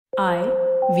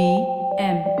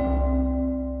IVM.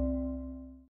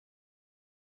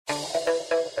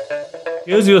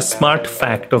 Here's your smart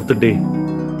fact of the day.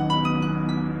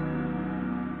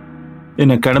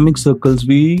 In academic circles,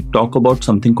 we talk about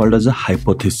something called as a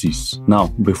hypothesis. Now,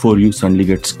 before you suddenly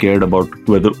get scared about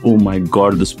whether, oh my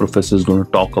God, this professor is going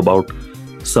to talk about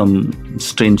some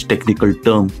strange technical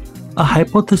term, a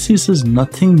hypothesis is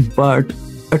nothing but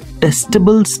a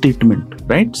testable statement,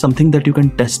 right? Something that you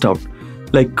can test out.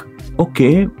 Like,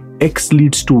 okay, X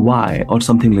leads to Y or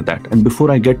something like that. And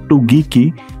before I get too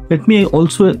geeky, let me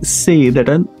also say that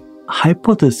a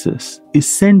hypothesis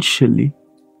essentially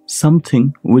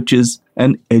something which is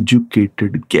an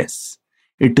educated guess.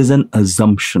 It is an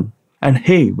assumption. And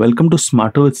hey, welcome to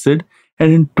Smarter with Sid.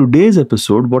 And in today's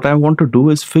episode, what I want to do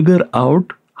is figure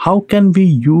out how can we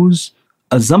use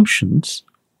assumptions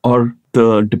or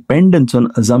the dependence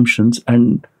on assumptions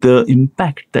and the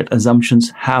impact that assumptions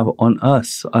have on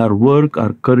us, our work,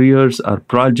 our careers, our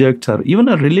projects, or even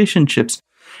our relationships.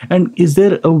 And is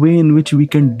there a way in which we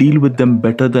can deal with them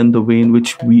better than the way in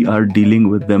which we are dealing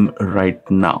with them right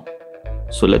now?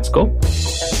 So let's go.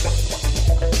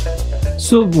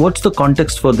 So what's the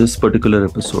context for this particular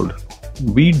episode?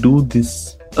 We do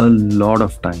this a lot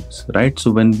of times, right? So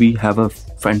when we have a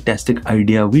fantastic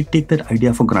idea, we take that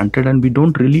idea for granted and we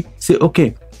don't really say,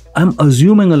 okay, I'm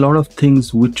assuming a lot of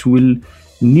things which will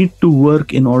need to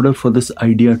work in order for this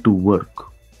idea to work.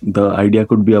 The idea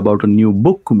could be about a new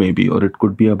book maybe, or it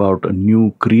could be about a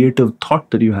new creative thought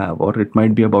that you have, or it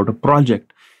might be about a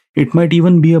project. It might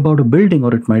even be about a building,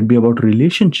 or it might be about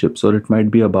relationships, or it might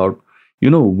be about,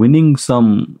 winning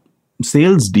some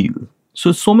sales deal.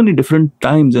 So many different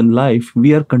times in life,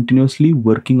 we are continuously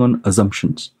working on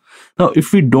assumptions. Now,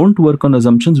 if we don't work on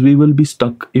assumptions, we will be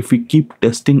stuck if we keep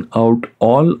testing out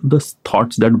all the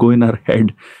thoughts that go in our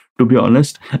head, to be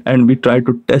honest, and we try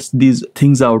to test these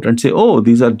things out and say, oh,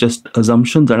 these are just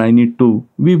assumptions and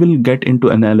we will get into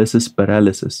analysis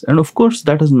paralysis. And of course,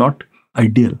 that is not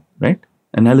ideal, right?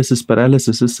 Analysis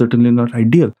paralysis is certainly not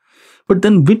ideal. But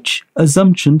then which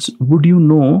assumptions would you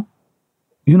know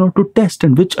to test,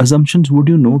 and which assumptions would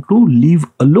you know to leave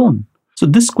alone? So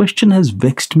this question has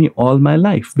vexed me all my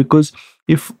life, because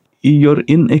if you're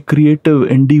in a creative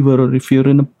endeavor or if you're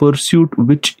in a pursuit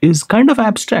which is kind of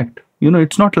abstract,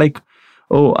 it's not like,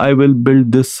 oh, I will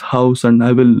build this house and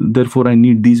therefore I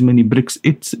need these many bricks.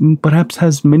 It's perhaps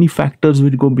has many factors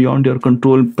which go beyond your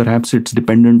control. Perhaps it's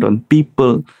dependent on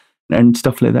people and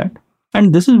stuff like that.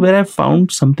 And this is where I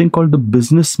found something called the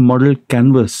business model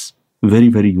canvas very,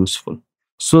 very useful.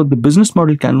 So the business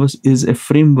model canvas is a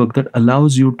framework that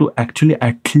allows you to actually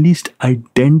at least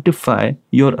identify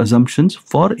your assumptions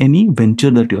for any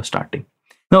venture that you're starting.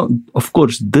 Now, of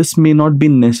course, this may not be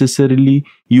necessarily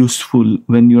useful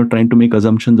when you're trying to make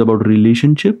assumptions about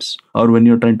relationships, or when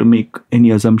you're trying to make any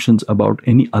assumptions about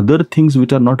any other things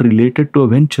which are not related to a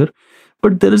venture.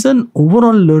 But there is an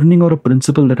overall learning or a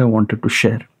principle that I wanted to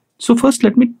share. So first,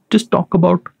 let me just talk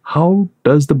about how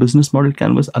does the business model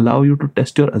canvas allow you to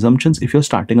test your assumptions if you're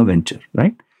starting a venture,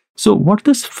 right? So what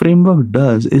this framework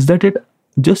does is that it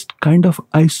just kind of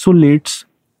isolates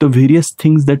the various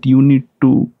things that you need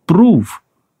to prove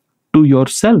to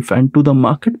yourself and to the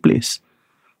marketplace,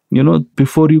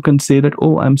 before you can say that,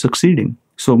 oh, I'm succeeding.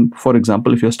 So for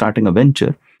example, if you're starting a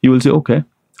venture, you will say, okay,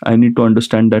 I need to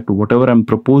understand that whatever I'm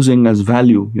proposing as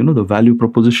value, the value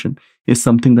proposition is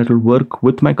something that will work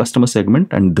with my customer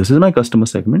segment. And this is my customer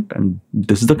segment. And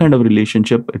this is the kind of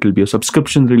relationship. It will be a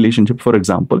subscription relationship, for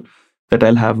example, that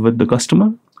I'll have with the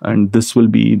customer. And this will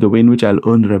be the way in which I'll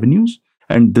earn revenues.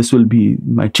 And this will be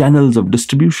my channels of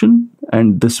distribution.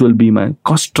 And this will be my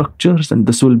cost structures. And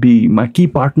this will be my key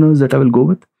partners that I will go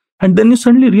with. And then you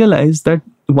suddenly realize that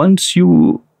once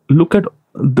you look at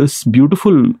this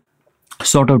beautiful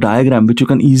sort of diagram, which you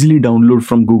can easily download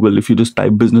from Google. If you just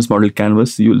type business model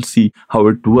canvas, you'll see how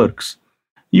it works.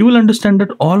 You will understand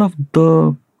that all of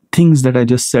the things that I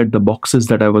just said, the boxes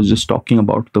that I was just talking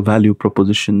about, the value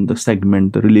proposition, the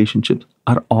segment, the relationships,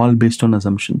 are all based on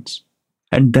assumptions.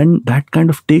 And then that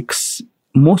kind of takes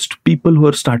most people who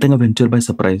are starting a venture by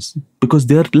surprise, because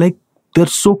they're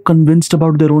so convinced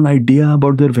about their own idea,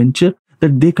 about their venture,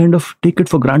 that they kind of take it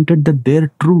for granted that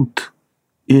their truth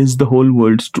is the whole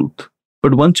world's truth.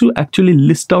 But once you actually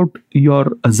list out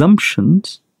your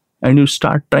assumptions and you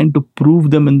start trying to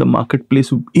prove them in the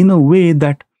marketplace in a way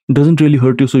that doesn't really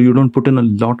hurt you, so you don't put in a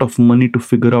lot of money to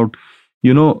figure out,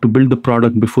 to build the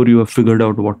product before you have figured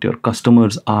out what your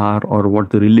customers are or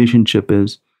what the relationship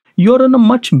is, you're on a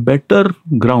much better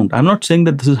ground. I'm not saying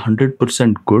that this is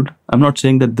 100% good. I'm not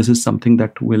saying that this is something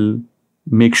that will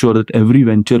make sure that every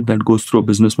venture that goes through a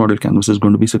business model canvas is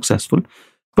going to be successful.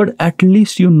 but at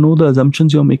least you know the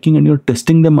assumptions you're making and you're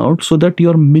testing them out so that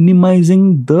you're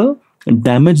minimizing the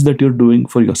damage that you're doing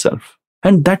for yourself.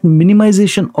 And that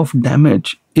minimization of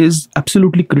damage is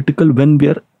absolutely critical when we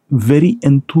are very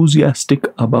enthusiastic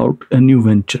about a new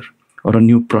venture or a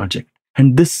new project.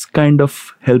 And this kind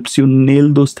of helps you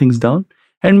nail those things down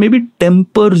and maybe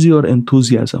tempers your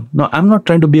enthusiasm. Now, I'm not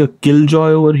trying to be a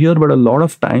killjoy over here, but a lot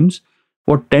of times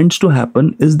what tends to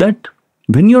happen is that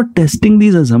when you're testing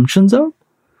these assumptions out,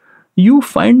 you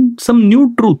find some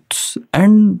new truths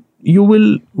and you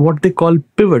will, what they call,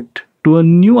 pivot to a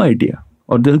new idea.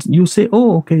 Or you say,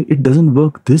 oh, okay, it doesn't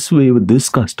work this way with this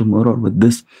customer or with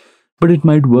this, but it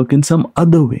might work in some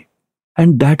other way.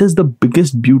 And that is the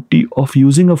biggest beauty of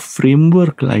using a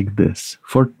framework like this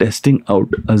for testing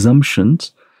out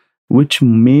assumptions, which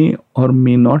may or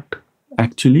may not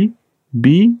actually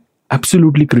be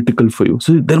absolutely critical for you.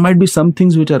 So there might be some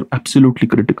things which are absolutely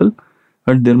critical,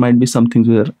 and there might be some things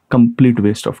which are complete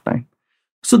waste of time.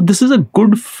 So this is a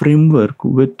good framework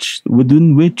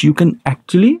within which you can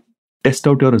actually test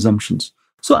out your assumptions.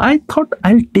 So I thought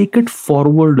I'll take it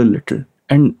forward a little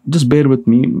and just bear with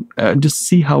me, just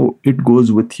see how it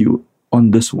goes with you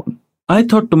on this one. I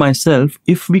thought to myself,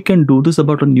 if we can do this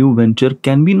about a new venture,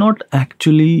 can we not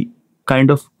actually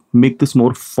kind of make this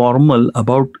more formal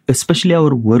about especially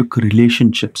our work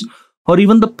relationships or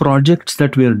even the projects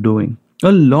that we are doing?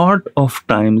 A lot of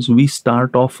times we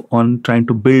start off on trying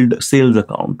to build a sales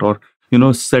account or,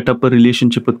 set up a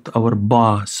relationship with our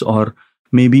boss, or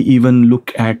maybe even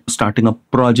look at starting a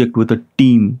project with a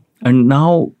team. And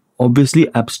now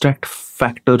obviously abstract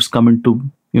factors come into,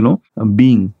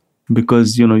 being,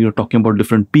 because, you're talking about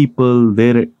different people,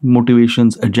 their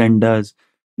motivations, agendas,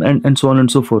 and so on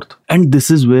and so forth. And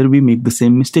this is where we make the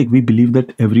same mistake. We believe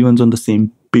that everyone's on the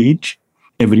same page.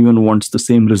 Everyone wants the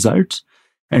same results.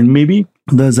 And maybe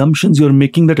the assumptions you're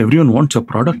making that everyone wants your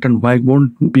product and why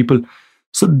won't people?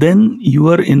 So then you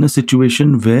are in a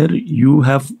situation where you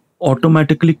have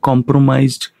automatically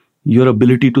compromised your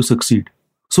ability to succeed.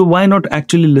 So why not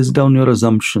actually list down your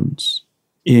assumptions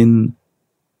in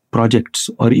projects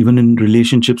or even in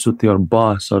relationships with your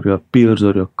boss or your peers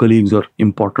or your colleagues or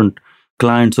important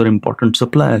clients or important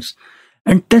suppliers,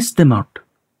 and test them out.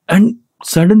 And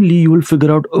suddenly you will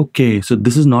figure out, okay, so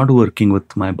this is not working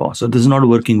with my boss or this is not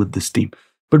working with this team,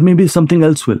 but maybe something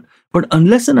else will. But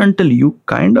unless and until you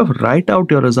kind of write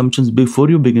out your assumptions before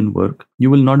you begin work, you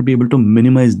will not be able to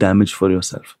minimize damage for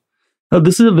yourself. Now,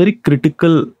 this is a very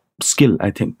critical skill, I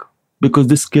think, because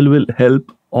this skill will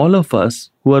help all of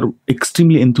us who are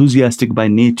extremely enthusiastic by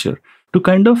nature to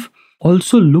kind of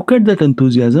also look at that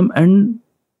enthusiasm and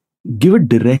give it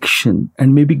direction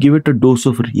and maybe give it a dose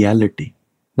of reality.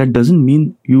 That doesn't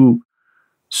mean you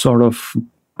sort of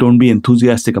don't be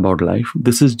enthusiastic about life.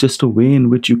 This is just a way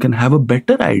in which you can have a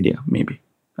better idea, maybe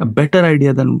a better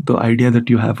idea than the idea that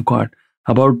you have got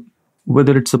about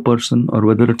whether it's a person or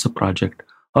whether it's a project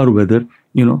or whether,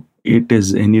 it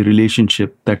is any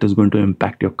relationship that is going to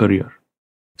impact your career.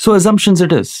 So assumptions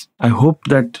it is. I hope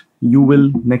that you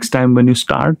will, next time when you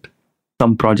start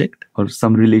some project or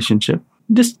some relationship,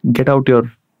 just get out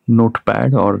your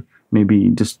notepad or maybe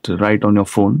just write on your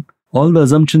phone all the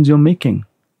assumptions you're making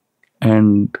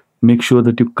and make sure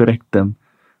that you correct them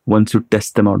once you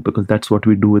test them out, because that's what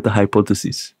we do with a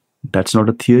hypothesis. That's not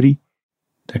a theory.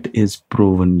 That is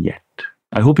proven yet.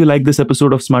 I hope you like this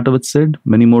episode of Smarter with Sid.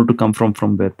 Many more to come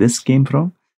from where this came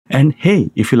from. And hey,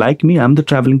 if you like me, I'm the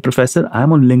Traveling Professor.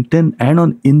 I'm on LinkedIn and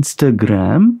on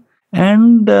Instagram.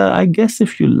 And I guess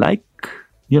if you like,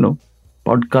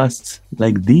 podcasts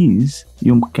like these,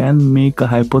 you can make a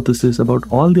hypothesis about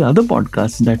all the other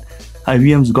podcasts that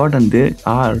IVM's got, and they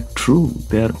are true.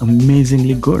 They are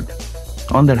amazingly good.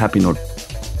 On that happy note,